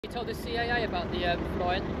You told the CAA about the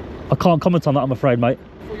flying? I can't comment on that, I'm afraid, mate.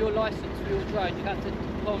 For your licence for your drone, you have to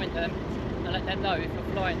comment them and let them know if you're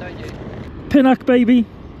flying, don't you? PINAC, baby!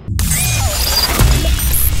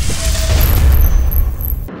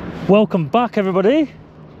 Welcome back, everybody.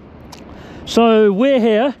 So we're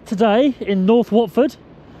here today in North Watford,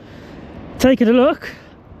 taking a look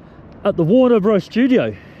at the Warner Bros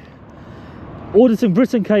studio. Auditing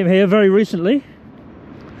Britain came here very recently,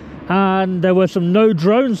 and there were some no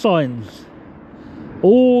drone signs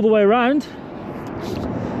all the way around.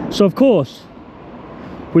 So of course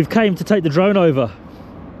we've came to take the drone over.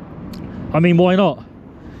 I mean, why not?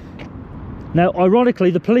 Now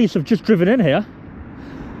ironically, the police have just driven in here,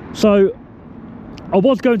 so I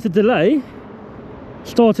was going to delay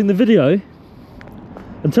starting the video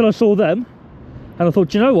until I saw them, and I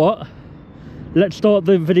thought, you know what, let's start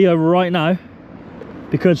the video right now,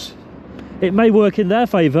 because it may work in their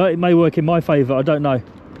favour, it may work in my favour, I don't know.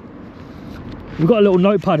 We've got a little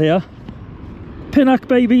notepad here. PINAC,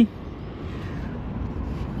 baby.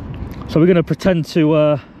 So we're going to pretend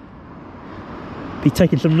to be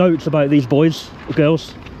taking some notes about these boys or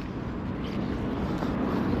girls.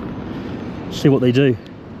 See what they do.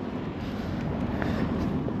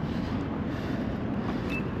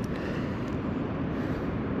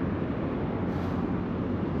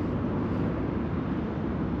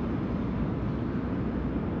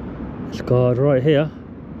 This guard right here.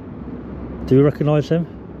 Do we recognise him?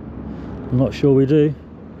 I'm not sure we do,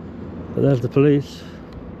 but there's the police.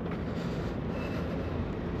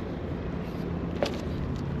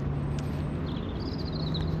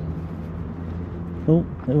 Oh,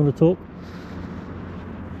 they want to talk?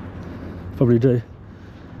 Probably do.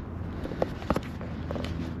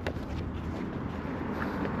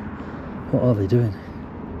 What are they doing?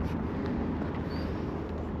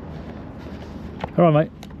 All right,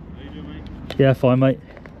 mate. How you doing, mate? Yeah, fine, mate.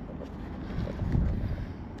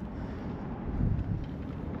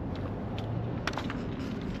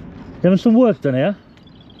 You having some work done here?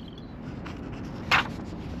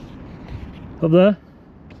 Up there?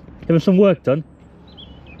 You having some work done?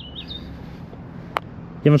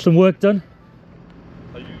 You having some work done?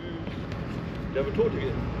 Are you have a tour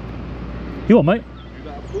ticket? You what, mate? You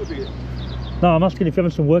don't have a tour ticket? No, I'm asking if you're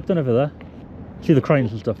having some work done over there. See the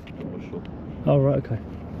cranes and stuff. Oh, sure. Oh, right, okay.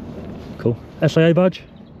 Cool. SIA badge?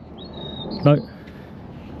 No.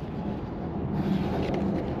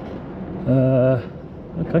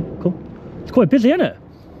 Okay, cool. It's quite busy, isn't it?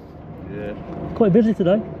 Yeah. Quite busy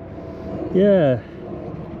today. Yeah.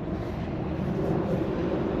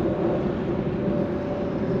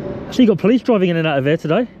 So you got police driving in and out of here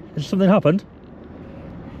today. Has something happened?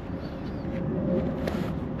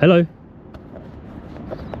 Hello?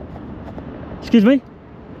 Excuse me?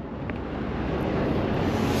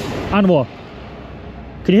 Anwar,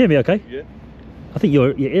 can you hear me okay? Yeah. I think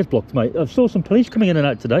your ear's blocked, mate. I saw some police coming in and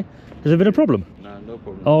out today. Has there been a problem? Nah, no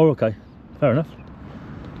problem. Oh, okay. Fair enough.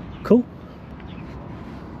 Cool.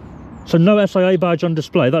 So no SIA badge on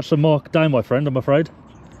display. That's a mark down, my friend, I'm afraid.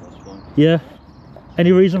 That's fine. Yeah.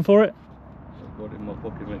 Any reason for it? I've got it in my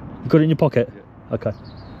pocket, mate. You got it in your pocket? Yeah. Okay.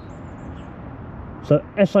 So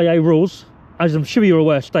SIA rules, as I'm sure you're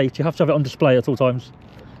aware, state you have to have it on display at all times.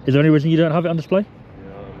 Is there any reason you don't have it on display?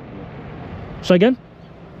 Yeah. Say again?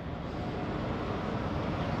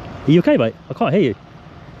 Are you okay, mate? I can't hear you.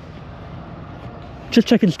 Just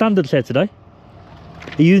checking standards here today.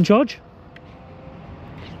 Are you in charge?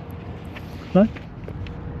 No?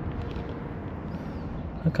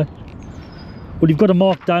 Okay. Well, you've got a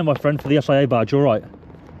mark down, my friend, for the SIA badge, all right?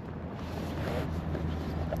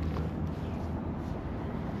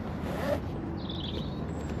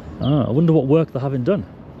 Ah, I wonder what work they're having done.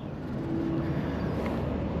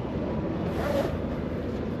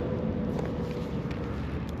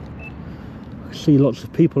 I see lots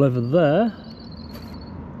of people over there.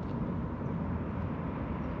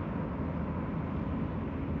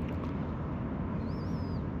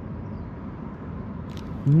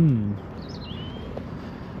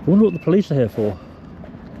 I wonder what the police are here for.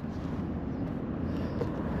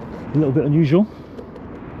 A little bit unusual.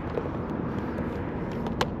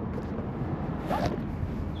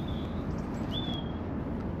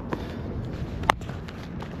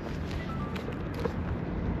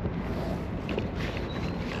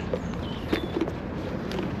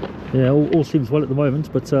 Yeah, all seems well at the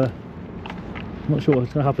moment, but I'm not sure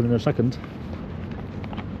what's going to happen in a second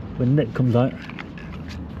when Nick comes out.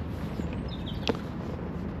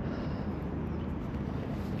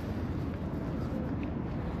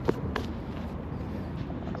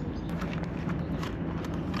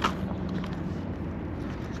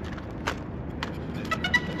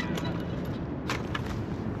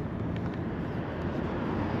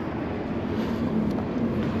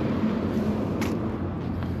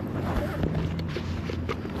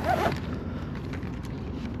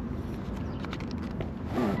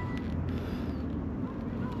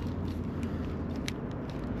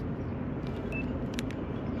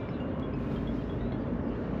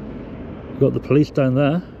 Got the police down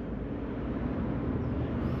there.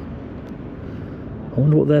 I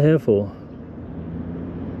wonder what they're here for.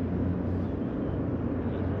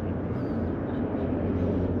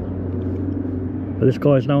 But this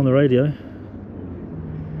guy's now on the radio.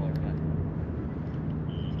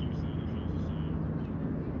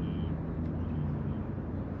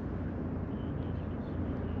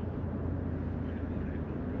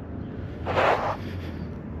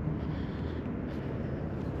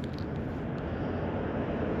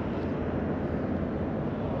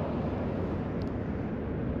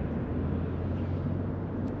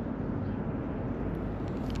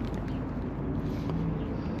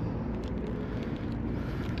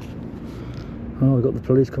 Oh, we've got the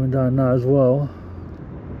police coming down now as well.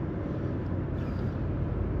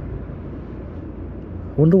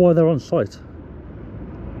 Wonder why they're on site.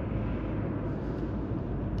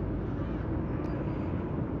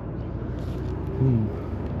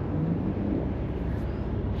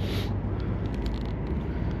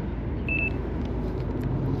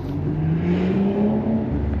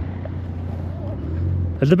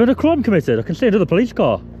 Has there been a crime committed? I can see another police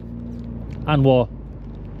car. And what?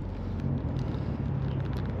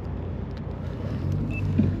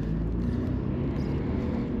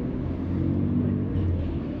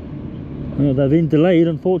 Oh, they've been delayed,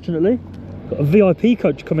 unfortunately. Got a VIP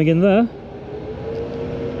coach coming in there.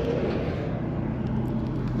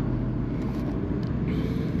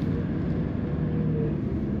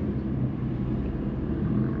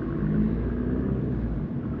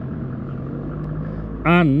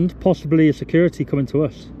 And possibly a security coming to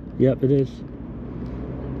us. Yep, it is.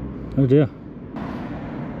 Oh dear.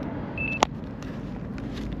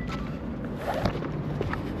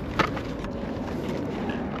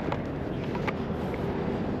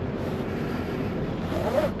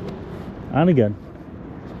 And again.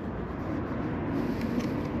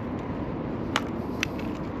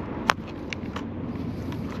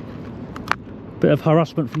 Bit of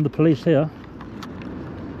harassment from the police here.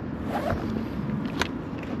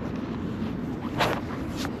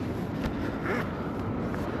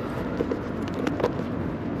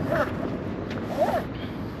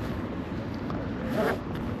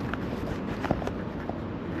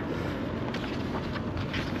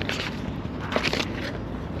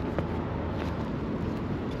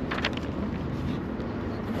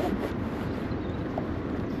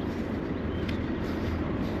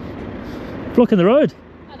 Blocking the road.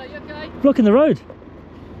 Hello, you okay? Blocking the road.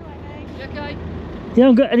 You okay? Yeah,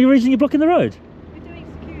 I'm got any reason you're blocking the road? We're doing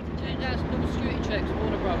security. Doing normal security checks,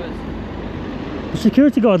 Warner Brothers. The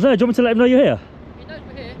security guard's there. Do you want me to let him know you're here? He knows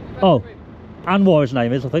we're here. Oh, Anwar his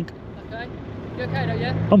name is, I think. Okay. You okay though,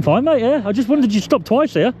 yeah? I'm fine, mate, yeah. I just wondered you stopped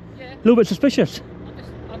twice here. Yeah. A little bit suspicious.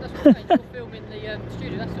 I'm just wondering, you're filming the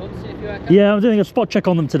studio, that's all, to see if you're okay. Yeah, I'm doing a spot check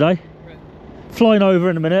on them today. Right. Flying over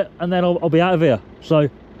in a minute, and then I'll be out of here. So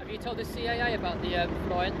Have you told the CAA about the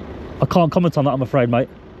flying? I can't comment on that, I'm afraid, mate.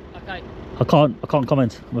 Okay. I can't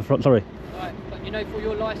comment. I'm afraid, sorry. Right, but you know, for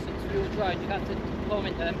your licence for your drone, you have to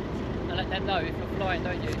comment them and let them know if you're flying,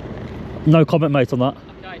 don't you? No comment, mate, on that.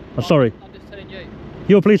 Okay. I'm sorry. I'm just telling you.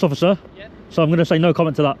 You're a police officer, Yeah. so I'm going to say no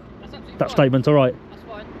comment to that. That's absolutely That fine. statement. All right. That's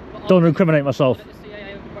fine. But Don't want to I'll incriminate myself. let the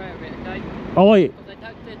CAA aware of it, okay? Oh wait,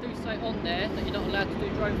 Because they do say on there that you're not allowed to do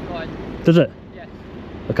drone flying. does it? Yes.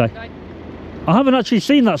 Okay. Okay? I haven't actually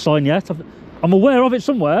seen that sign yet. I'm aware of it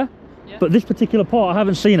somewhere, Yeah. but this particular part I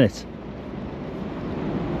haven't seen it.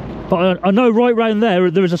 But I know right round there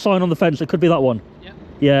is a sign on the fence. It could be that one. Yeah.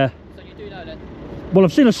 Yeah. So you do know then? Well,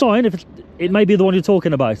 I've seen a sign. If it may be the one you're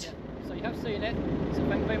talking about. Yeah. So you have seen it. So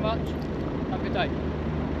thank you very much. Have a good day.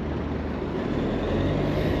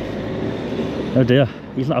 Oh dear,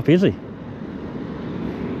 he's not happy, is he?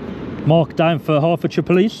 Mark down for Hertfordshire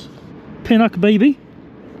Police. PINAC, baby.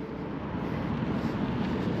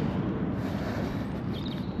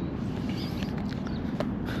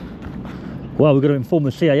 Well, we're going to inform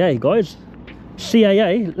the CAA, guys.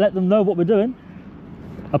 CAA, let them know what we're doing.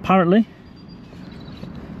 Apparently.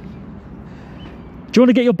 Do you want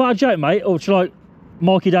to get your badge out, mate, or should I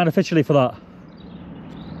mark you down officially for that?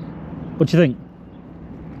 What do you think?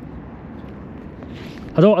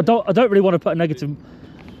 I don't really want to put a negative.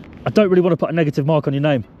 I don't really want to put a negative mark on your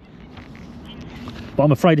name. But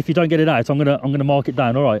I'm afraid if you don't get it out, I'm gonna mark it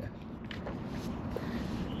down. All right. Are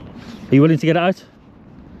you willing to get it out?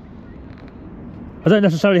 I don't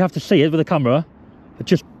necessarily have to see it with a camera, but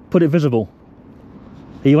just put it visible.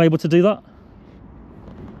 Are you able to do that?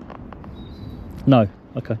 No.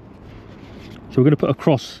 Okay. So we're going to put a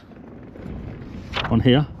cross on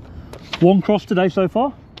here. One cross today so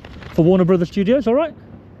far for Warner Brothers Studios. All right.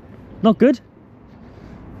 Not good.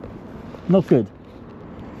 Not good.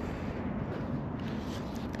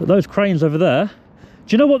 But those cranes over there,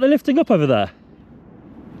 do you know what they're lifting up over there?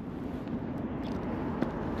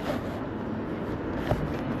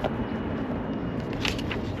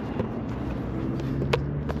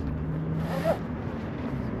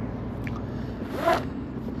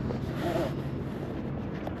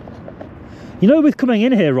 You know, with coming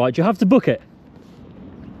in here, right, do you have to book it?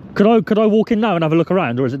 Could I walk in now and have a look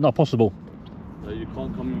around, or is it not possible? No, you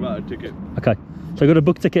can't come without a ticket. Okay, so you got to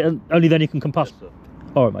book ticket and only then you can come past. Yes,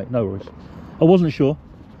 All right, mate, no worries. I wasn't sure.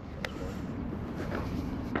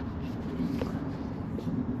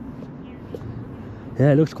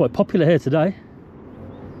 Yeah, it looks quite popular here today.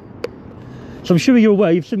 So I'm sure you're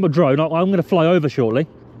aware, you've seen my drone. I'm going to fly over shortly.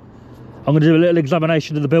 I'm going to do a little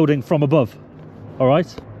examination of the building from above. All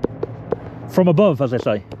right? From above, as they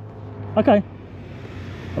say. Okay.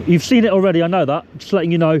 You've seen it already, I know that. Just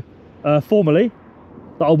letting you know formally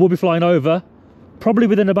that I will be flying over probably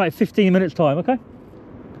within about 15 minutes time, okay?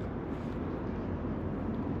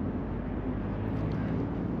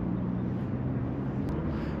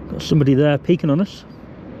 Got somebody there peeking on us.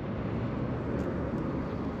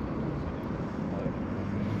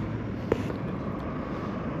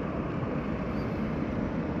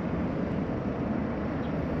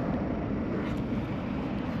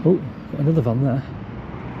 Oh, got another van there.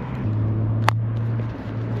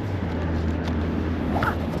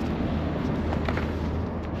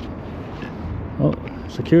 Oh,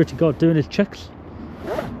 security guard doing his checks.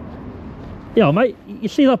 Yeah, mate, you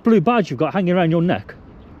see that blue badge you've got hanging around your neck?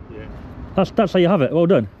 Yeah. That's how you have it, well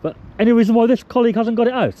done. But any reason why this colleague hasn't got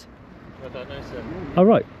it out? I don't know, sir. Oh,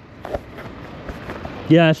 right.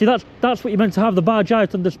 Yeah, see, that's what you're meant to have, the badge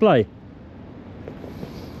out on display.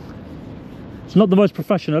 It's not the most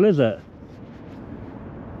professional, is it?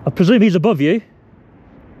 I presume he's above you.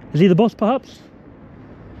 Is he the boss, perhaps?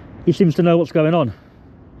 He seems to know what's going on.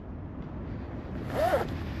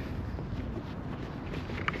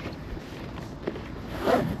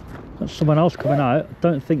 That's someone else coming out. I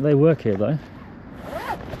don't think they work here, though.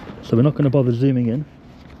 So we're not going to bother zooming in.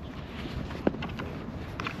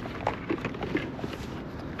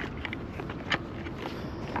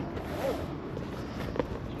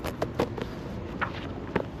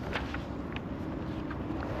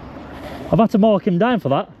 I've had to mark him down for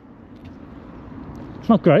that. It's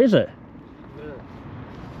not great, is it? Yeah.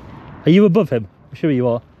 Are you above him? I'm sure you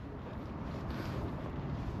are.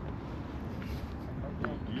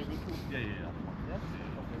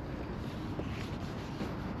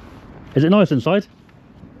 Is it nice inside?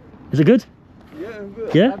 Is it good? Yeah, I'm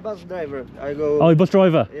good. Yeah? I'm bus driver. I go. Oh, bus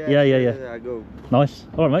driver. Yeah. I go. Nice.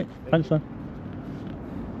 All right, mate. Thanks, man.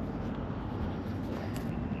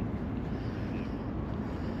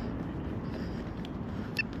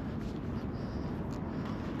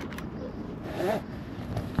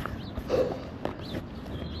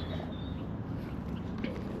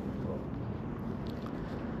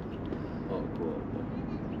 Oh, cool.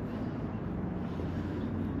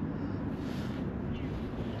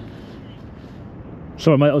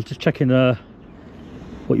 Sorry, mate. I was just checking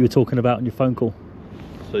what you were talking about on your phone call.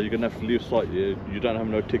 So you're gonna have to leave site. You don't have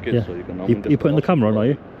no tickets, Yeah. so you can. You're putting the camera on, are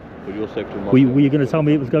you? For your safety. Were you going to tell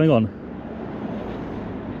me it was going on?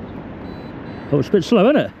 Oh, it's a bit slow,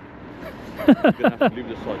 isn't it? You're gonna have to leave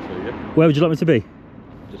the site, so yeah. Where would you like me to be?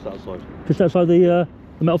 Just outside. Just outside the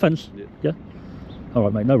metal fence? Yeah. Yeah? All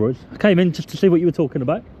right, mate, no worries. I came in just to see what you were talking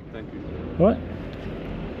about. Thank you. All right?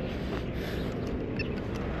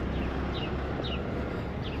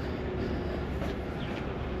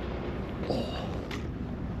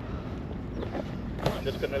 I'm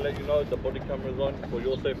just gonna let you know the body camera's on for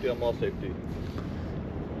your safety and my safety.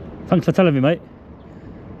 Thanks for telling me, mate.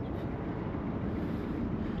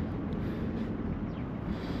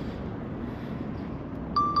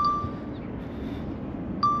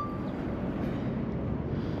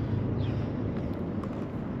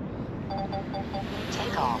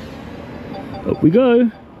 Take off. Up we go.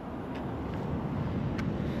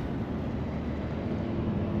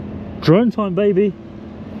 Drone time, baby.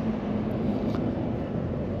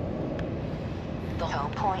 The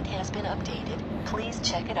home point has been updated. Please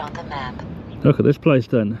check it on the map. Look at this place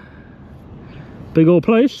then. Big old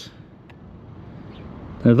place.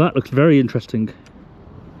 Now that looks very interesting.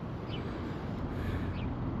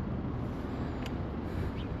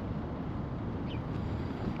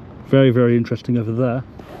 Very, very interesting over there.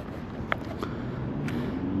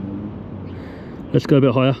 Let's go a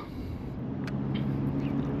bit higher.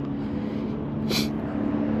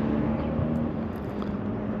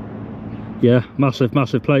 Yeah, massive,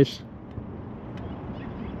 massive place.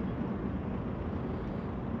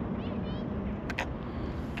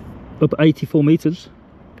 Up 84 meters.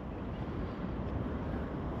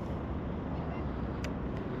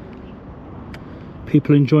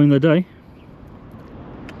 People enjoying their day.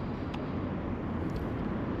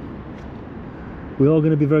 We are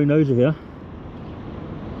going to be very nosy here.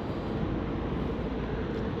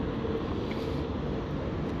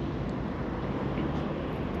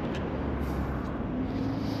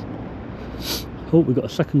 Oh, we've got a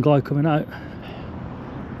second guy coming out.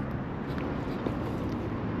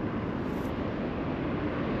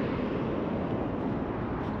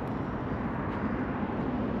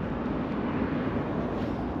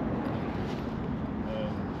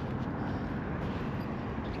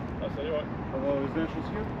 That's all right. Hello, is that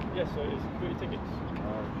here? Yes, so it's got your tickets.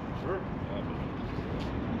 Sure.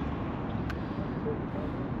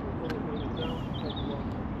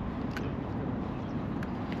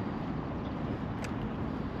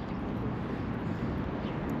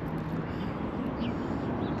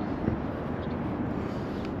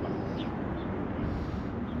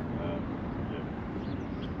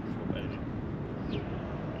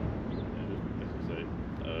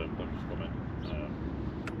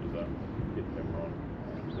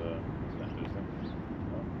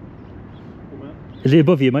 Is he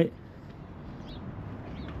above you, mate?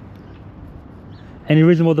 Any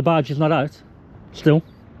reason why the badge is not out? Still?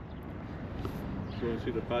 Do you want to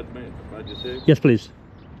see the badge, mate? The badge is here. Yes, please.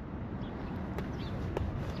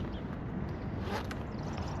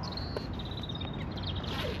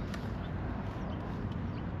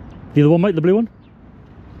 The other one, mate, the blue one?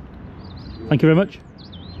 Thank you very much.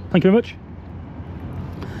 Thank you very much.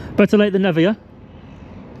 Better late than never, yeah?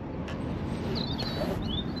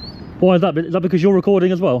 Why is that? Is that because you're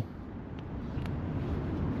recording as well?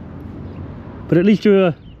 But at least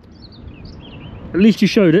you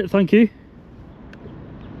showed it, thank you.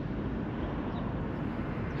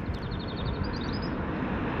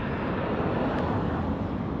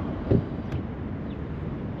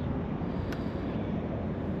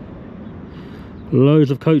 Loads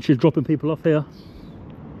of coaches dropping people off here.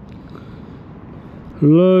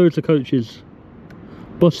 Loads of coaches,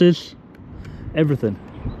 buses, everything.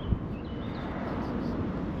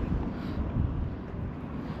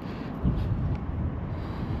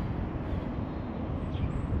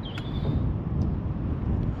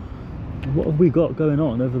 What have we got going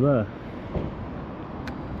on over there?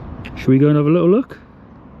 Should we go and have a little look?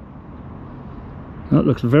 That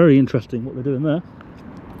looks very interesting what they're doing there.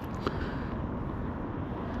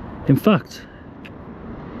 In fact,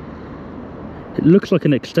 it looks like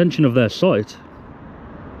an extension of their site.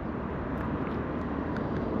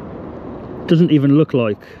 Doesn't even look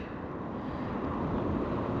like.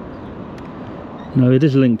 No, it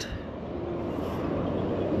is linked.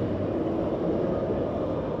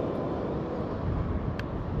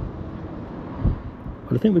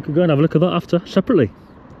 But I think we could go and have a look at that after, separately.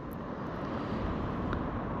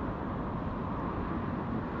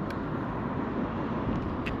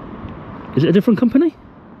 Is it a different company?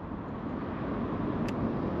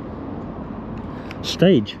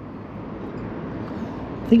 Stage.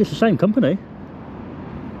 I think it's the same company.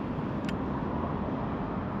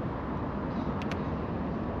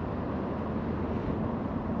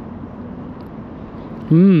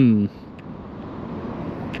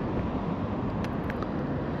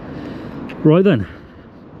 Right then,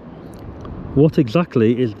 what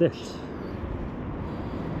exactly is this?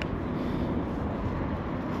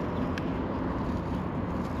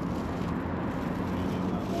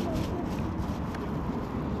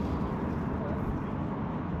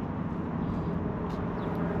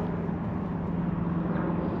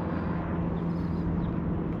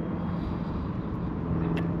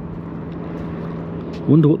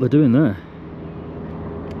 Wonder what they're doing there.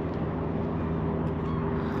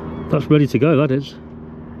 That's ready to go, that is.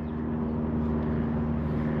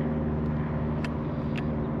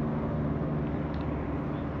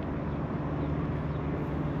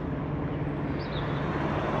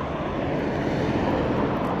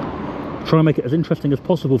 Try and make it as interesting as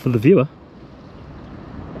possible for the viewer.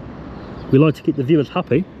 We like to keep the viewers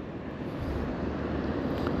happy.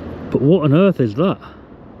 But what on earth is that?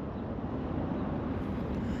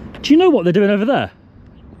 Do you know what they're doing over there?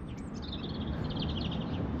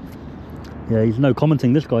 Yeah, he's no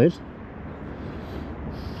commenting, this guy is.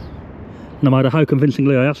 No matter how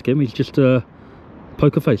convincingly I ask him, he's just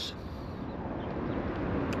poker face.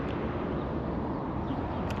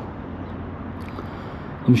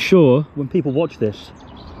 I'm sure when people watch this,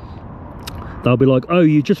 they'll be like, oh,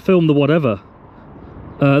 you just filmed the whatever.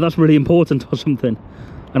 That's really important or something.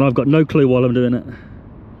 And I've got no clue while I'm doing it.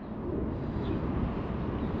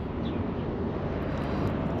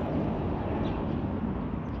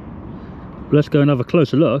 Let's go and have a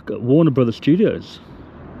closer look at Warner Brothers Studios.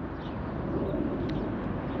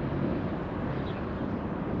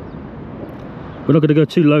 We're not going to go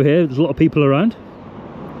too low here, there's a lot of people around.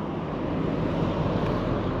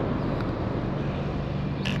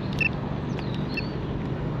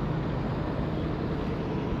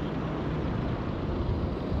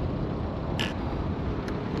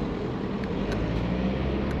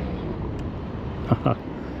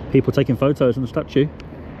 People taking photos in the statue.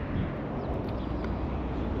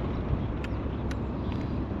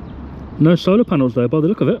 No solar panels there by the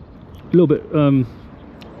look of it. A little bit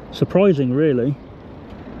surprising, really.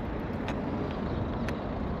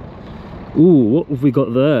 Ooh, what have we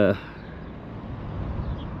got there?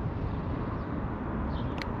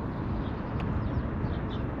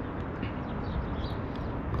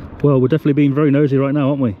 Well, we're definitely being very nosy right now,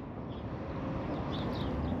 aren't we?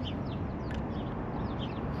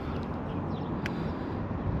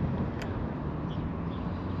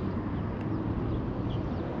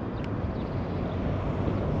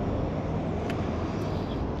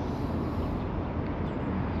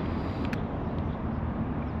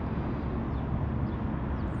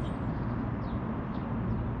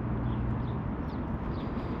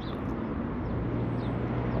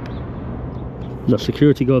 Is that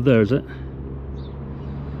security guard there, is it?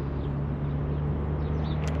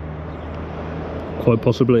 Quite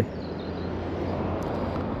possibly.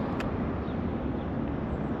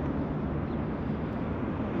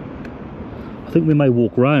 I think we may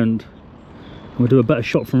walk round and we'll do a better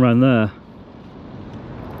shot from around there.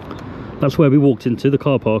 That's where we walked into, the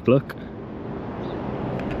car park, look.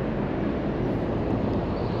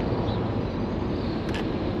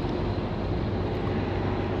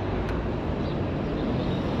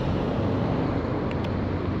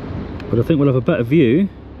 But I think we'll have a better view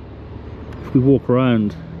if we walk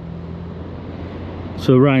around.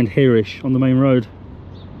 So around here-ish on the main road.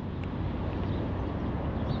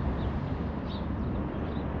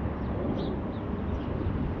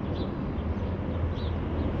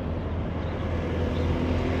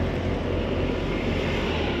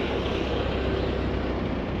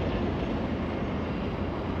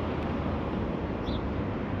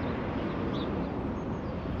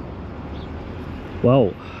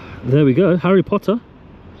 Wow. There we go, Harry Potter,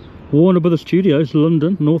 Warner Brothers Studios,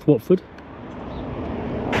 London, North Watford.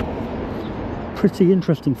 Pretty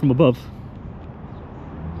interesting from above.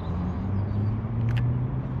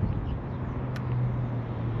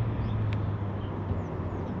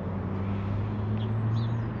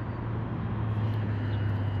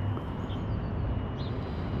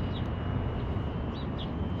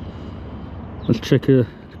 Let's take a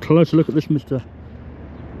closer look at this Mr.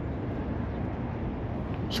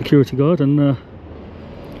 Security guard, and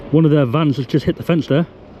one of their vans has just hit the fence there.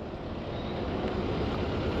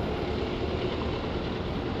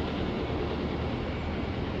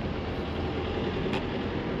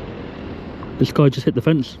 This guy just hit the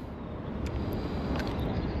fence.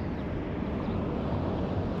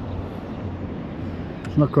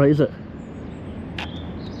 It's not great, is it?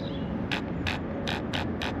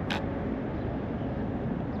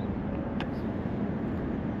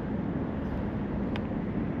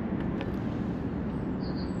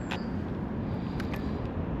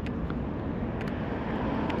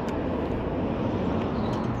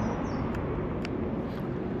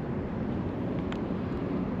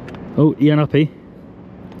 Oh, Ian happy.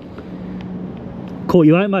 Caught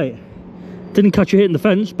you out, mate. Didn't catch you hitting the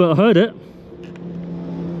fence, but I heard it.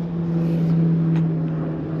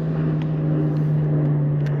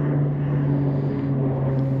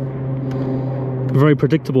 Very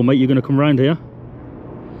predictable, mate. You're going to come round here.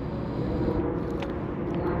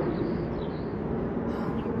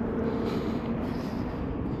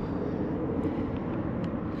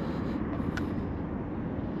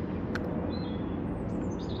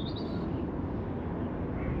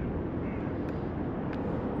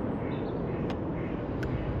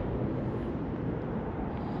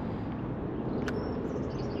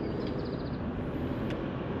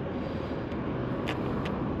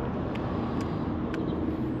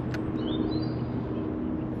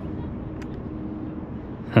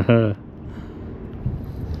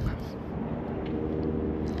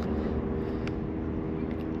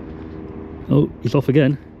 Oh, he's off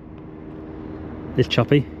again. This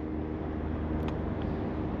chappy.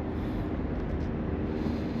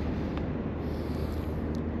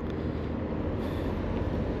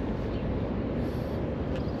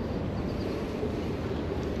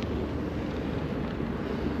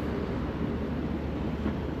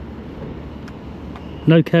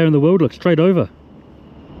 No care in the world, look straight over.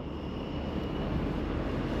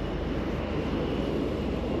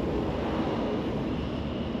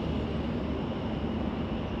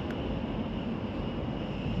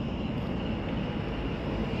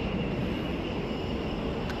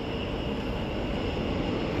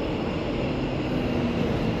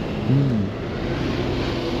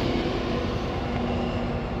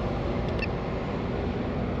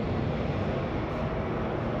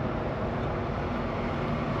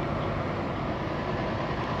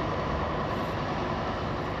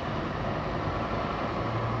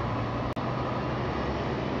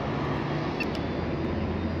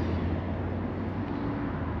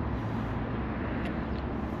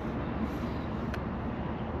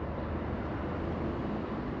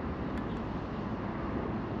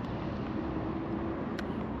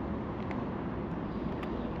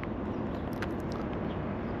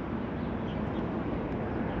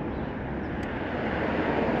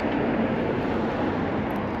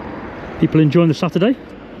 People enjoying the Saturday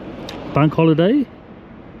bank holiday. I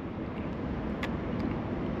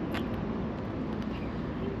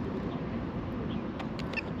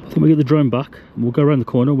think we'll get the drone back and we'll go around the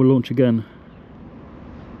corner and we'll launch again.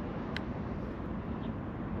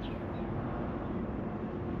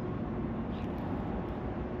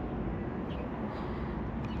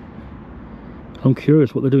 I'm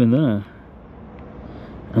curious what they're doing there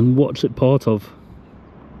and what's it part of.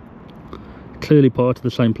 Clearly part of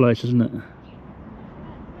the same place, isn't it?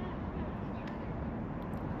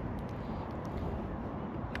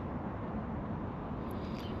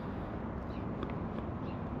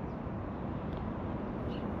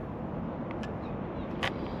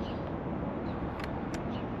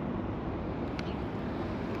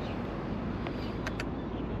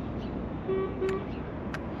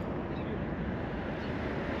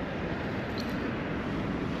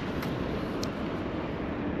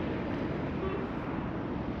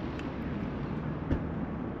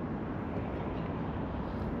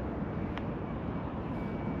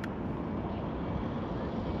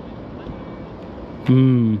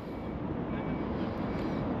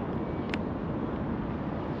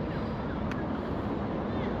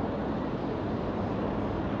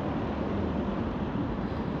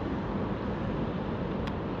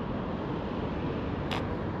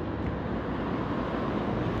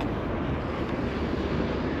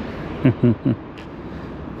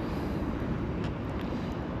 We'll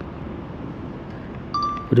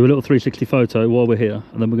do a little 360 photo while we're here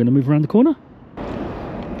and then we're going to move around the corner.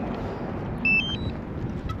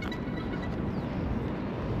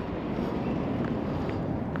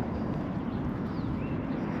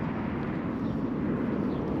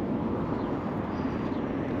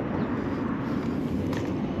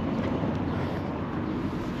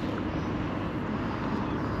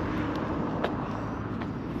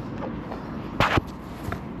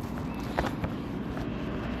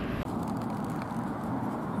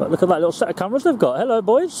 Look at that little set of cameras they've got. Hello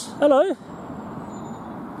boys, hello.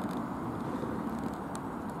 The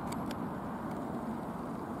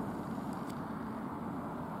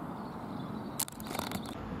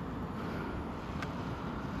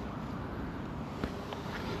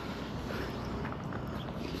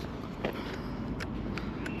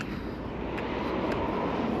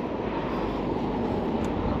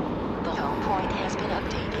home point has been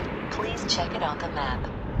updated. Please check it on the map.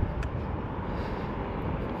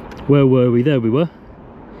 Where were we? There we were.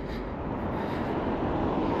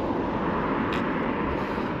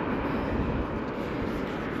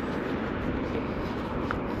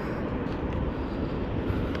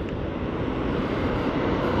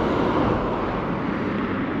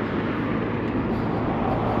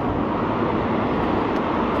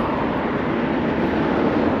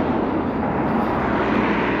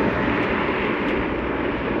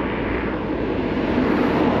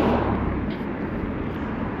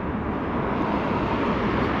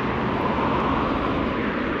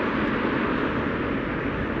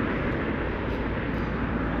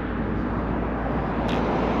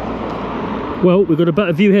 Well, we've got a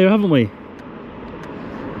better view here, haven't we?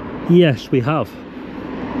 Yes, we have.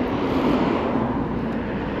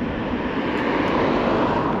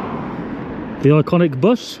 The iconic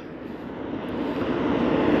bus.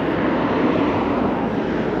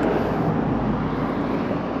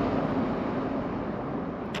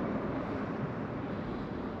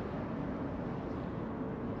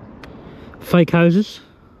 Fake houses.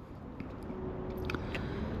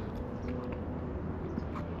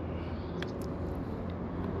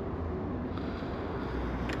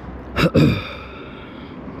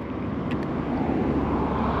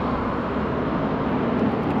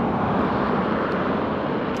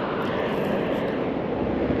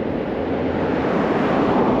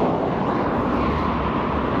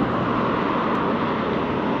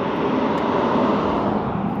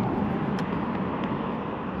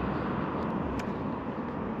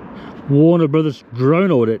 Warner Brothers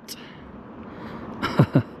drone audit.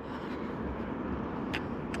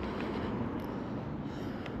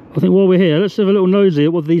 I think while we're here, let's have a little nosy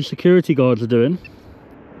at what these security guards are doing.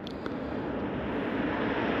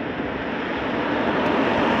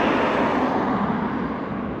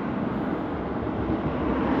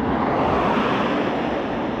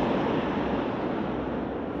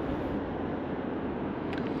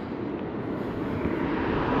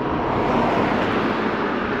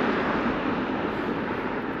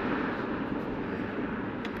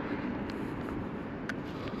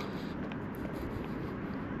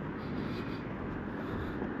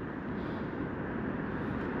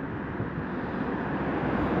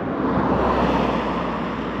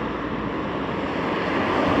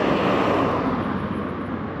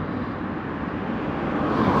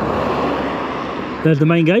 There's the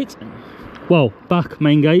main gate. Well, back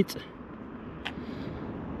main gate.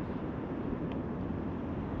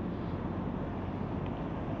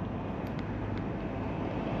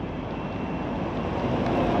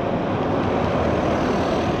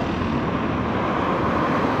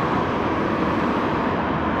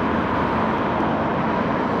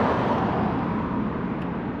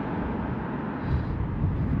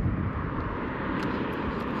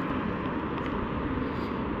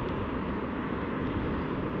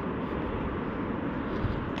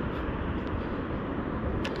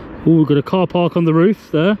 Oh, we've got a car park on the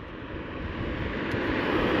roof there.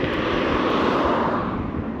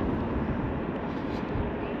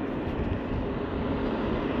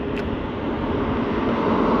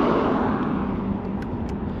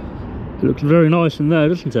 It looks very nice in there,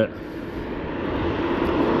 doesn't it?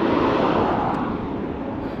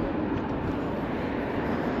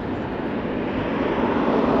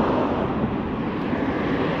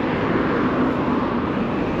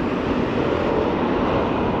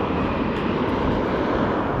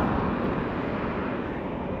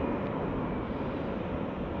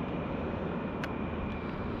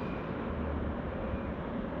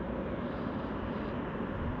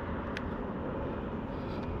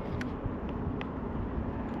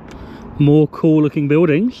 More cool looking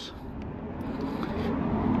buildings.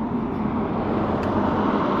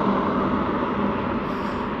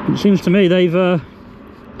 It seems to me they've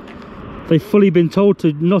fully been told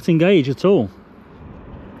to not engage at all.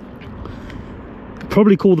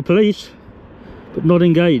 Probably call the police, but not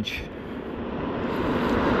engage.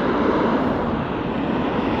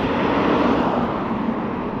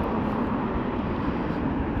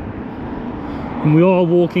 And we are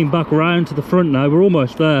walking back round to the front now. We're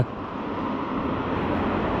almost there.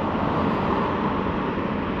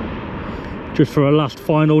 Just for a last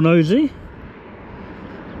final nosy.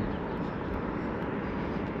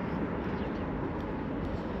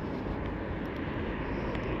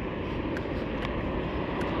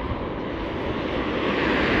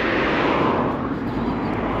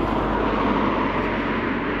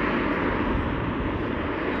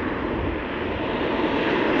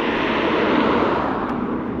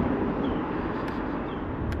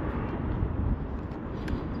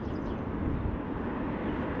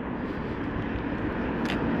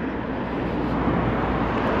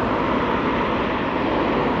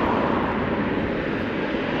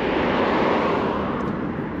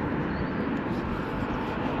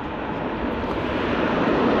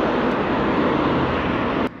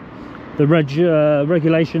 The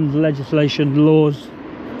regulations, legislation, laws,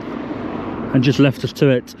 and just left us to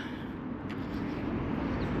it.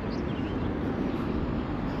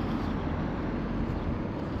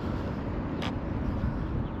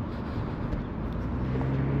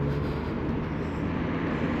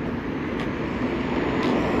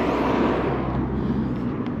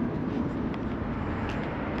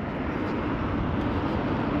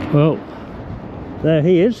 Well, there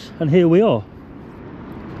he is, and here we are.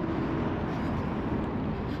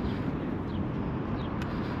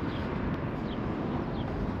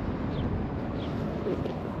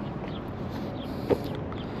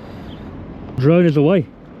 Drone is away. So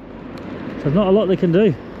there's not a lot they can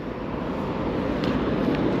do.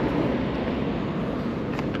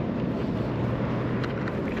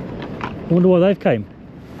 I wonder why they've came.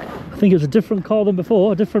 I think it was a different car than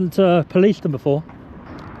before, a different police than before.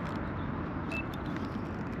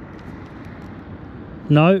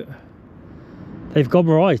 No, they've gone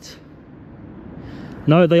right.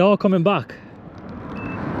 No, they are coming back.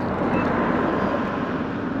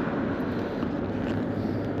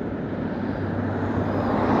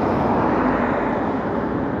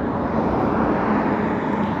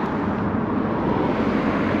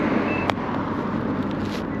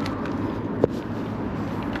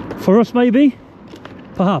 For us, maybe,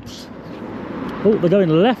 perhaps. Oh, they're going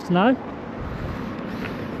left now.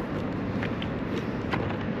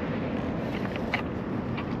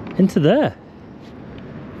 Into there.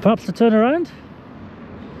 Perhaps to turn around?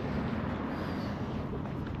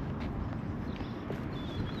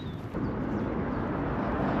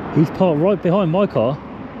 He's parked right behind my car.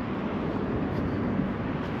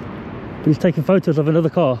 But he's taking photos of another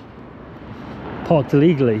car parked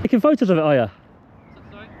illegally. Taking photos of it, are you?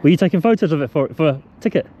 Sorry? Were you taking photos of it for a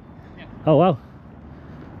ticket? Yeah. Oh wow.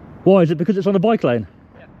 Why? Is it because it's on a bike lane?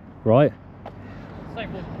 Yeah. Right.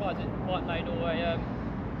 Same as applies in bike lane or a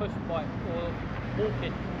push bike or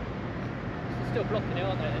walking. It's still blocking it,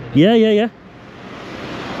 aren't they? Yeah, yeah, yeah.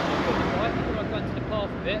 Right, you're going to the path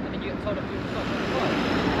of it and then you get told off you're stuck on the bike.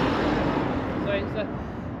 So it's a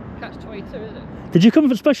catch-22, isn't it? Did you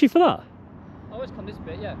come especially for that? I always come this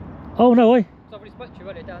bit, yeah. Oh no way. So I've already spoke to you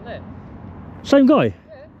earlier down there. Same guy? Yeah.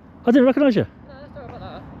 I didn't recognise you. No, don't worry about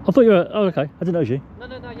that. I thought you were. Oh okay. I didn't know it was you. No,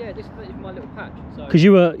 yeah, this is my little patch. So. Because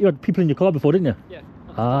you had people in your car before, didn't you? Yeah.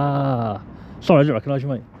 Ah. Sorry, I didn't recognise you,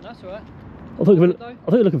 mate. That's alright. I thought you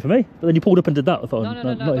were looking for me, but then you pulled up and did that. I thought,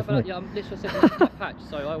 No, not here for me. yeah, I'm literally sitting in my patch,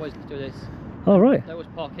 so I always do this. Oh right. They always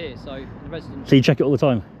park here, so the residents. So you check it all the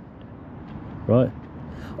time. Right.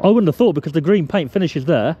 I wouldn't have thought because the green paint finishes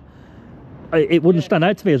there. It wouldn't stand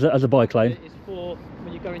out to me as a bike lane. It's for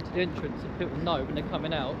when you go into the entrance and people know when they're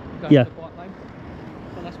coming out, going Yeah. to the bike lane.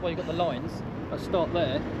 And that's why you've got the lines that start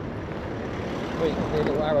there, where you got the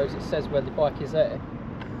little arrows that says where the bike is there.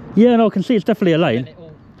 Yeah, no, I can see it's definitely a lane. And it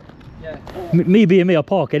all, yeah. Me being me, I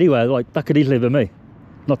park anywhere. Like that could easily have been me.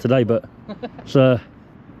 Not today, but so.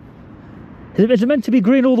 Is it meant to be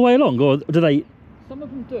green all the way along, or do they? Some of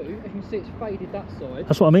them do. As you can see, it's faded that side.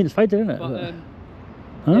 That's what I mean. It's faded, isn't it? But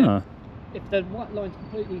ah. yeah, if the white line's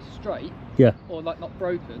completely straight, Yeah. or like not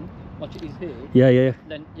broken, like it is here, Yeah.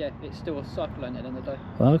 then yeah, it's still a cycle lane at the end of the day.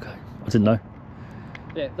 Well, okay. I didn't know.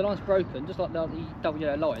 Yeah, if the line's broken, just like the double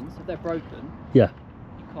yellow lines, if they're broken, Yeah.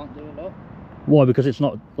 you can't do a lot. Why? Because it's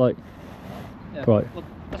not like. Yeah. Right. Well,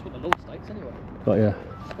 that's what the law states anyway. Right. Yeah.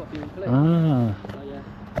 It's got to be in clear. Ah. So, yeah.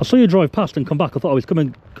 I saw you drive past and come back. I thought I was come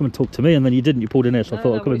and talk to me, and then you didn't. You pulled in here, so I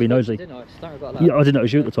thought I'd come and be nosy. Didn't I? Sorry about that. Yeah, I didn't know it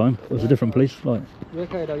was you at the time. It was a different police. Like. You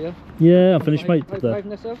okay though, yeah? Yeah, I'm finished, mate. Behaving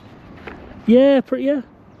themselves? Yeah, pretty. Yeah.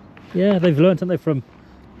 Yeah, they've learnt, haven't they, from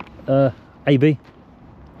AB,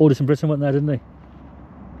 Auditing Britain, went there, didn't they?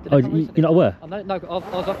 Did Oh, they come you're recently? not aware? I know, no, I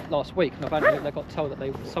was off last week, and apparently they got told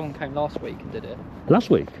that someone came last week and did it. Last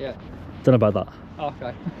week? Yeah. Don't know about that. Oh,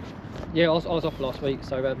 okay. Yeah, I was off last week,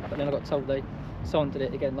 so but then I got told someone did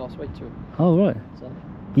it again last week to him. Oh right. So.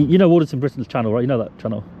 You know Auditing Britain's channel, right? You know that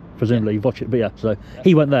channel, presumably. You watch it, but yeah. So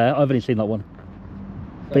he went there. I've only seen that one.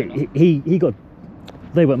 Fair But enough. he got.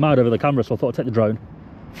 They went mad over the camera, so I thought I'd take the drone,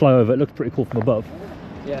 fly over. It looked pretty cool from above.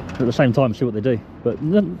 Yeah. At the same time, see what they do. But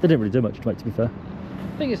they didn't really do much, mate. To be fair.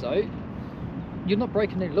 Thing is though, you're not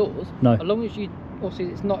breaking any laws. No. As long as you, obviously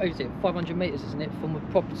it's not, is it 500 metres, isn't it, from a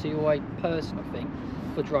property or a person, I think,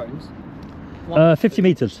 for drones. 50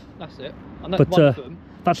 metres. That's it. I know But one of them.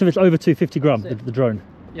 that's if it's over 250 gram. That's it. The drone.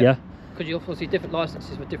 Yeah. Because you obviously different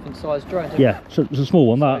licences for different size drones. Yeah. So it's a small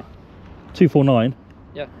one. That 249.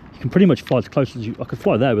 Yeah. You can pretty much fly as close as you. I could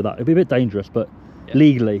fly there with that. It'd be a bit dangerous, but Yeah.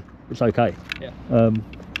 legally it's okay. Yeah.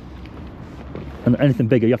 And anything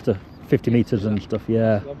bigger, you have to 50 metres and stuff.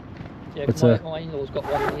 Yeah. Yeah, But, 'cause my in-laws got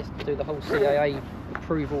one and he has to do the whole CAA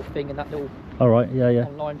approval thing and that little All right. Yeah. Yeah.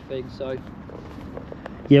 online thing, so...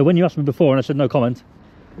 Yeah. When you asked me before, and I said no comment,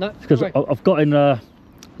 No, because sorry. I've got in a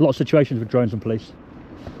lot of situations with drones and police,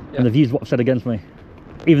 Yeah. and they've used what I've said against me,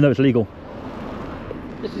 even though it's legal.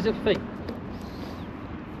 This is the thing.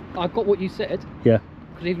 I got what you said, Yeah.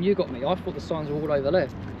 because even you got me. I thought the signs were all over there,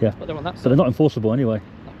 Yeah. but they're on that So side. they're not enforceable anyway.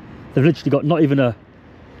 They've literally got not even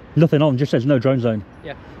nothing on. Just says no drone zone.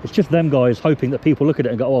 Yeah. It's just them guys hoping that people look at it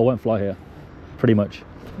and go, oh, I won't fly here. Pretty much.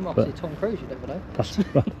 Well, but- obviously Tom Cruise, you never know. That's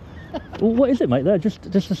well, what is it, mate? They're just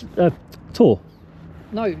a tour.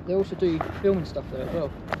 No, they also do filming stuff there as well.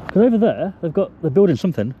 Because over there they're building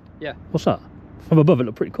something. Yeah. What's that? From above it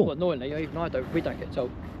looked pretty cool. Well, annoyingly, even we don't get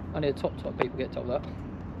told. Only the top people get told that.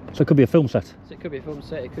 So it could be a film set. So it could be a film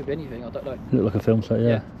set, it could be anything, I don't know. It looked like a film set, yeah.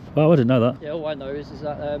 Yeah. Well, I didn't know that. Yeah, all I know is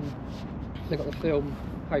that they got the film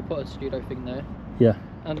Harry Potter studio thing there. Yeah.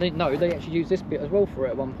 And they actually used this bit as well for it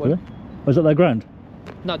at one point. Really? Was that their ground?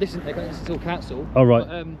 No, this is all council. Oh, right.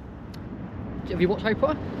 But, have you watched Harry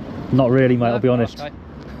Potter? Not really, mate. No? I'll be honest. Okay.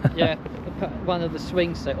 Yeah, one of the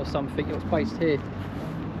swing set or something. It was based here.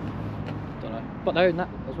 Don't know, but they own that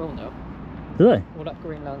as well now. Do they? All that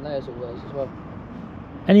green land there's all theirs as well.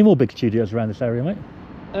 Any more big studios around this area, mate?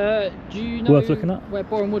 Do you know Worth looking at? where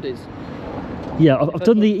Boreham Wood is? Yeah, I've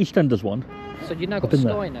done the EastEnders one. So you've now got been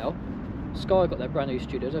there. Sky now. Sky got their brand new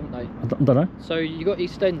studios, haven't they? I don't know. So you got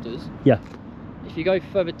EastEnders. Yeah. If you go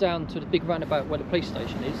further down to the big roundabout where the police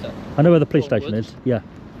station is, I know where the police Boreham station Wood, is. Yeah.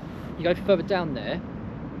 you go further down there,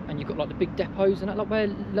 and you've got like the big depots and that, like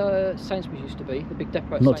where Sainsbury's used to be, the big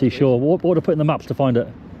depot. I'm not too sure. What would I put in the maps to find it?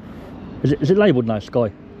 Is it labelled now,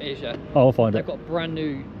 Sky? It is, yeah. Oh, I'll find They've it. got brand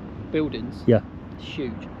new buildings. Yeah. It's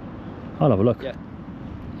huge. I'll have a look. Yeah.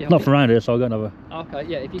 Yeah, Not from around here, so I'll go and have a... Okay,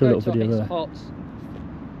 yeah, if you do a go little to video I think there.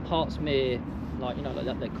 it's Hartsmere, like, you know, like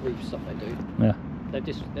that, their roof stuff they do. Yeah. They've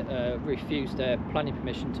just refused their planning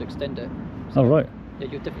permission to extend it. Oh, right. Yeah,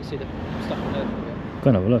 you'll definitely see the stuff on there. Go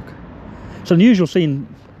and have a look. So unusual seeing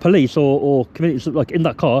police or communities like in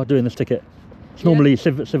that car doing this ticket. It's normally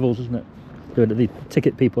civils, isn't it? Doing it, the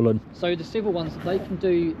ticket people and... So the civil ones, they can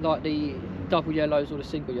do like the double yellows or the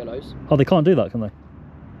single yellows. Oh, they can't do that, can they?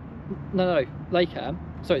 No, they can.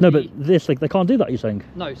 So No, but this, like, they can't do that, you're saying?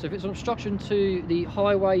 No, so if it's an obstruction to the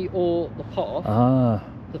highway or the path, Ah,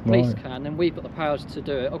 the police right. can, and we've got the powers to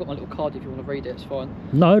do it. I've got my little card if you want to read it, it's fine.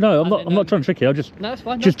 No, I'm And not. then, I'm not trying to trick you. I'm just, No, it's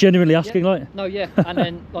fine. just genuinely asking, yeah. like. No, yeah, and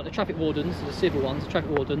then like the traffic wardens, the civil ones, the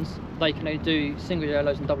traffic wardens, they can only do single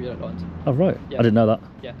yellows and double yellow lines. Oh, right. Yeah. I didn't know that.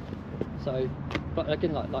 Yeah. So, but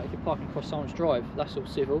again, like if you're parking across someone's drive, that's all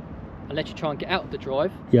civil. Unless you try and get out of the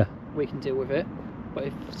drive, Yeah. we can deal with it. But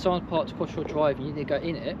if someone's parked across your drive and you need to go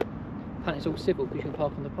in it, apparently it's all civil because you can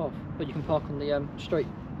park on the path, but you can park on the street.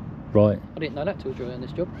 Right. I didn't know that till during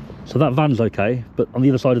this job. So that van's okay, but on the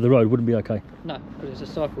other side of the road wouldn't be okay. No, because it's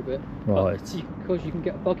a cycle bit. Right. Because you can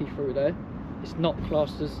get a buggy through there, it's not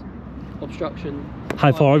classed as obstruction.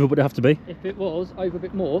 How far over would it have to be? If it was over a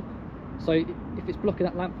bit more, so if it's blocking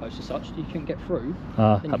that lamppost as such, you can get through.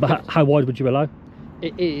 then you But could- how wide would you allow?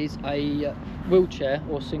 It is a wheelchair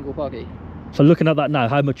or single buggy. So looking at that now,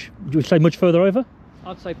 how much? Would you say much further over?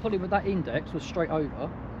 I'd say probably with that index was straight over.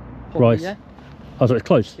 Probably, Right. Yeah. Oh, so it's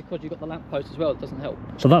close. Because you've got the lamppost as well, it doesn't help.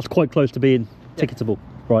 So that's quite close to being Yeah. ticketable.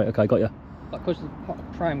 Right. Okay, got you. But because the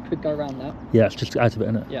tram could go around that. Yeah, it's just out of it,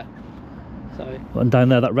 isn't it? Yeah. So And down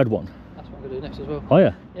there, that red one. that's what I'm going to do next as well. Oh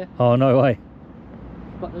yeah. Yeah. Oh no way.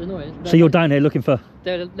 But they're annoying. So you're down here looking for?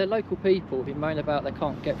 They're local people who moan about they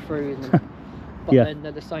can't get through, and, but Yeah. then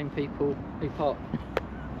they're the same people who park.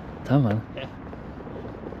 Damn man. Yeah.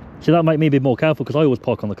 See, that make me be more careful because I always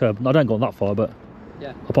park on the curb. I don't go that far, but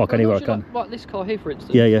Yeah. I park anywhere I can. Like this car here, for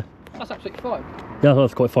instance. Yeah, yeah. That's absolutely fine. Yeah,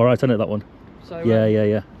 that's quite far out, isn't it, that one? So Yeah,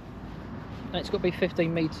 yeah. And it's got to be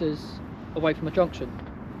 15 metres away from a junction.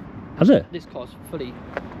 Has it? This car's fully,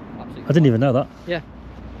 absolutely. I didn't fine. even know that. Yeah.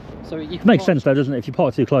 So you It can makes park- sense though, doesn't it? If you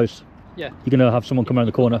park too close, Yeah. you're going to have someone come around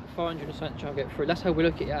the corner. Fire engine or something to try and get through. That's how we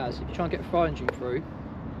look at it as. If you try and get a fire engine through,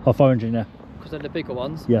 Oh, fire engine, yeah. because they're the bigger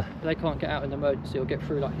ones, Yeah, they can't get out in an emergency or get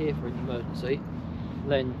through like here for an emergency,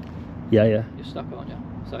 then yeah, yeah. you're stuck, aren't you?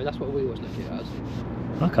 So that's what we always look at it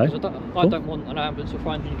as. Okay. 'Cause I don't want an ambulance or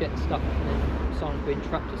fire engine getting stuck and then someone being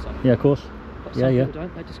trapped or something. Yeah, of course. But Yeah, some yeah. people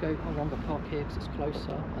don't. They just go, oh, I'm going to park here because it's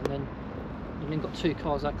closer, and then you've then got two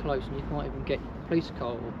cars that close and you can't even get a police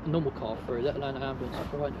car or a normal car through, let alone an ambulance or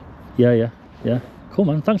fire engine. Yeah, yeah, yeah. Cool,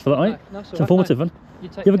 man. Thanks for that, mate. No, that's It's all right, informative, no. man. You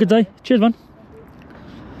take You have a good care. day. Cheers, man.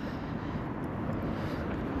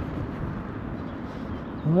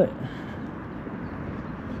 Right.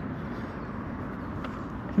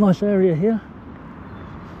 Nice area here.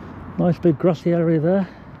 Nice big grassy area there.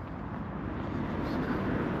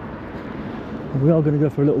 We are going to go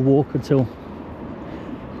for a little walk until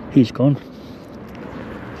he's gone.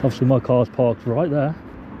 Obviously my car's parked right there.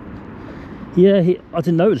 Yeah, I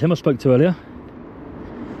didn't know it was him I spoke to earlier.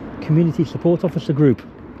 Community Support Officer Group.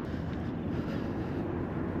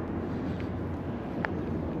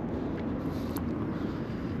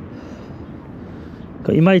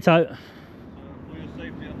 Got your mate out. For your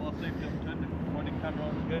safety and my safety, I'm turning the body camera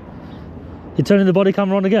on again. You're turning the body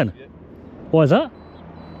camera on again? Yeah. Why is that?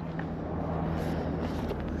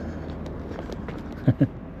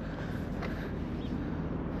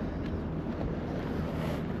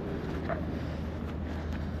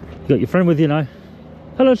 You got your friend with you now.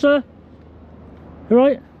 Hello, sir. You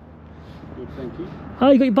right? Good, thank you.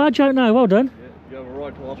 Oh, you got your badge out now. Well done. Yeah, you have a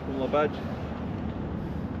right to ask for my badge.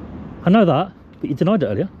 I know that, but you denied it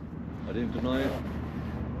earlier. I didn't deny it.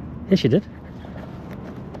 Yes, you did.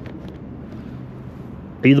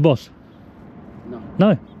 Are you the boss? No.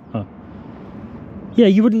 No. Oh. Yeah,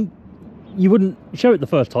 you wouldn't show it the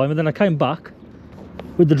first time, and then I came back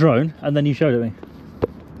with the drone, and then you showed it me.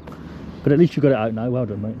 But at least you got it out now. Well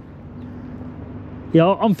done, mate. Yeah,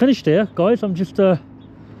 I'm finished here, guys. I'm just I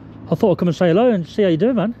thought I'd come and say hello and see how you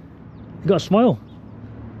doing, man. You got a smile.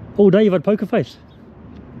 All day you've had poker face.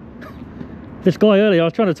 This guy earlier, I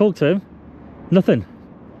was trying to talk to him. Nothing.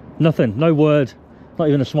 Nothing. No word. Not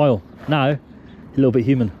even a smile. Now, a little bit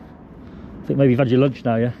human. I think maybe you've had your lunch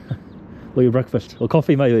now, yeah? Or your breakfast. Or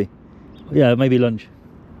coffee, maybe. Yeah, maybe lunch.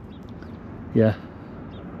 Yeah.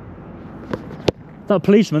 That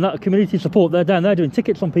policeman, that community support, they're down there doing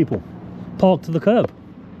tickets on people parked to the curb.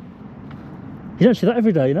 You don't see that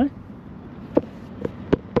every day, you know.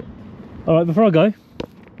 All right, before I go,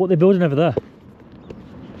 what they're building over there?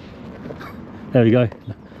 There we go.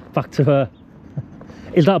 Back to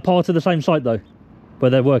is that part of the same site though, where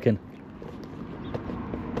they're working?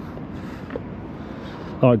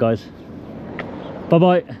 All right, guys. Bye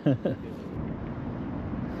bye.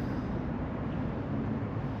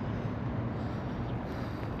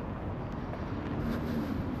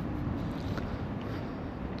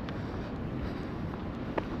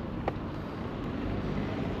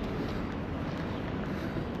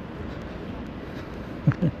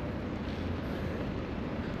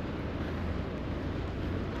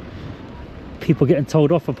 People getting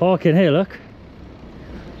told off for parking here, look.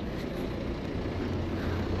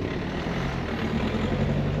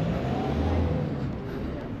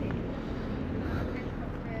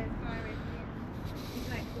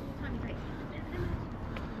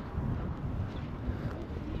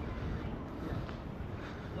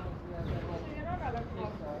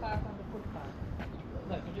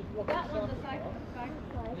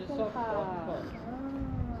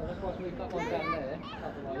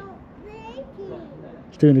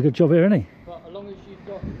 He's doing a good job here, isn't he? But as long as you've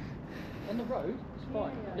got on the road, it's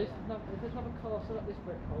fine. If there's another car set up this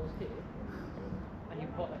brick holes here, and you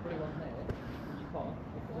park that blue one there, you park.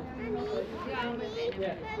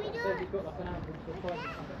 Yeah. So if you've got like an ambulance or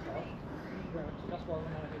private car, that's why I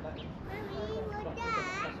want to do that.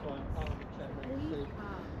 That's fine. I'll check and see.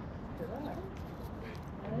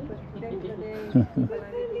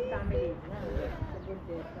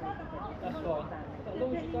 That's fine. As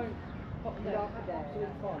long as you don't pop them there,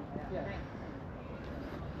 absolutely fine. Yeah.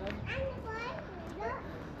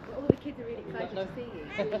 All the kids are really excited to see you.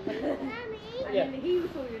 And then he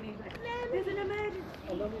saw you and he was like, there's an emergency.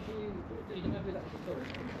 As long as you don't have to do that with the story.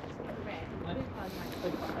 Red. That's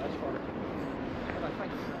fine.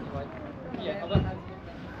 Thank you anyway. Yeah, I don't have.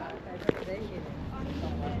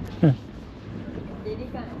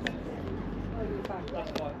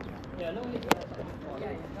 That's fine. Yeah, as long as it's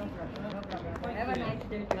fine. Have a nice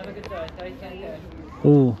day. Have a good day. Take care.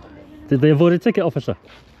 Oh, did they avoid a ticket, officer?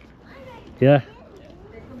 Yeah.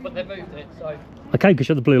 But they moved it, so. Okay, because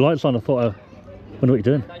you had the blue lights on. I thought, I wonder what you're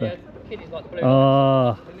doing. No, yeah, kiddies like the blue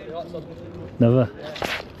Ah, lights on. never.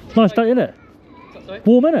 Yeah. Nice day, isn't it? Sorry?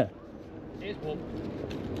 Warm, isn't it? It is warm.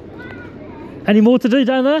 Any more to do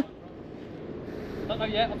down there? I don't know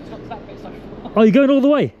yet, I've just got to that bit so far. Oh, you going all the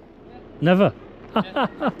way? Yeah. Never. Yeah.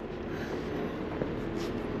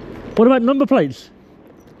 What about number plates?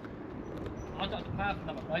 I don't have to pay for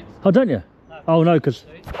number plates. Oh, don't you? No. Oh no, because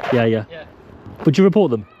yeah. Yeah. Would you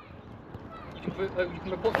report them? You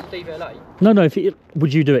can report to DVLA. No.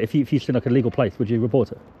 Would you do it if you see like a legal place? Would you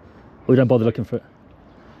report it, or you don't bother looking for it?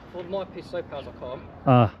 Well, my piece so powers I can't.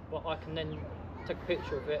 Ah, But I can then take a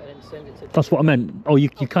picture of it and then send it to. that's what I meant. Oh, you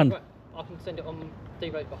can. Right. I can send it on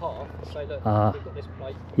DVLA's behalf and say, look, Ah. we've got this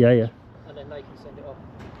plate, Yeah. and then they can send it off.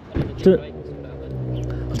 And then the Do- DVLA can send it out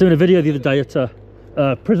then. I was doing a video the other day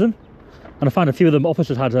at prison, and I found a few of them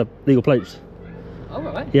officers had legal plates. Oh,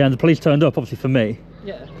 right. Yeah, and the police turned up, obviously for me.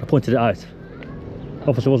 Yeah. I pointed it out.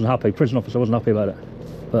 Officer wasn't happy. Prison officer wasn't happy about it.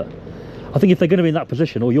 But I think if they're going to be in that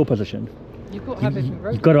position or your position, You've got to have it from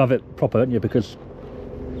road. you've got to have it proper, haven't you? Because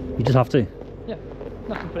you just have to. Yeah.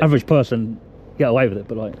 No, completely. Average person get away with it,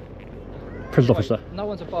 but like prison officer, No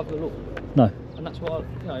one's above the law. no. And that's why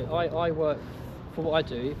I work for what I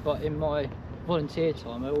do, but in my volunteer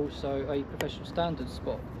time I'm also a professional standards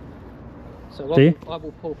spot. So Do you? I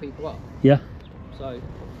will pull people up. Yeah. So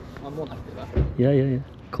I'm more than happy with that. Yeah.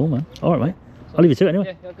 Cool, man. All right, mate. I'll leave you to it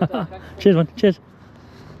anyway. Yeah, good day, okay. Cheers, man. Cheers.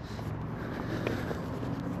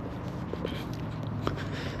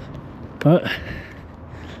 Right.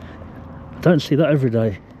 Don't see that every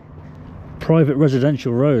day. Private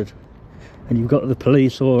residential road, and you've got the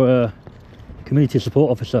police or a community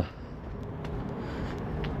support officer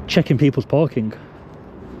checking people's parking.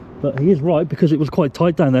 But he is right, because it was quite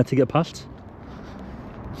tight down there to get past.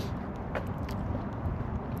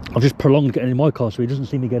 I've just prolonged getting in my car so he doesn't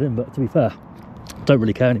see me get in, but to be fair, don't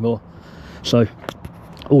really care anymore. So,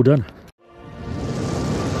 all done.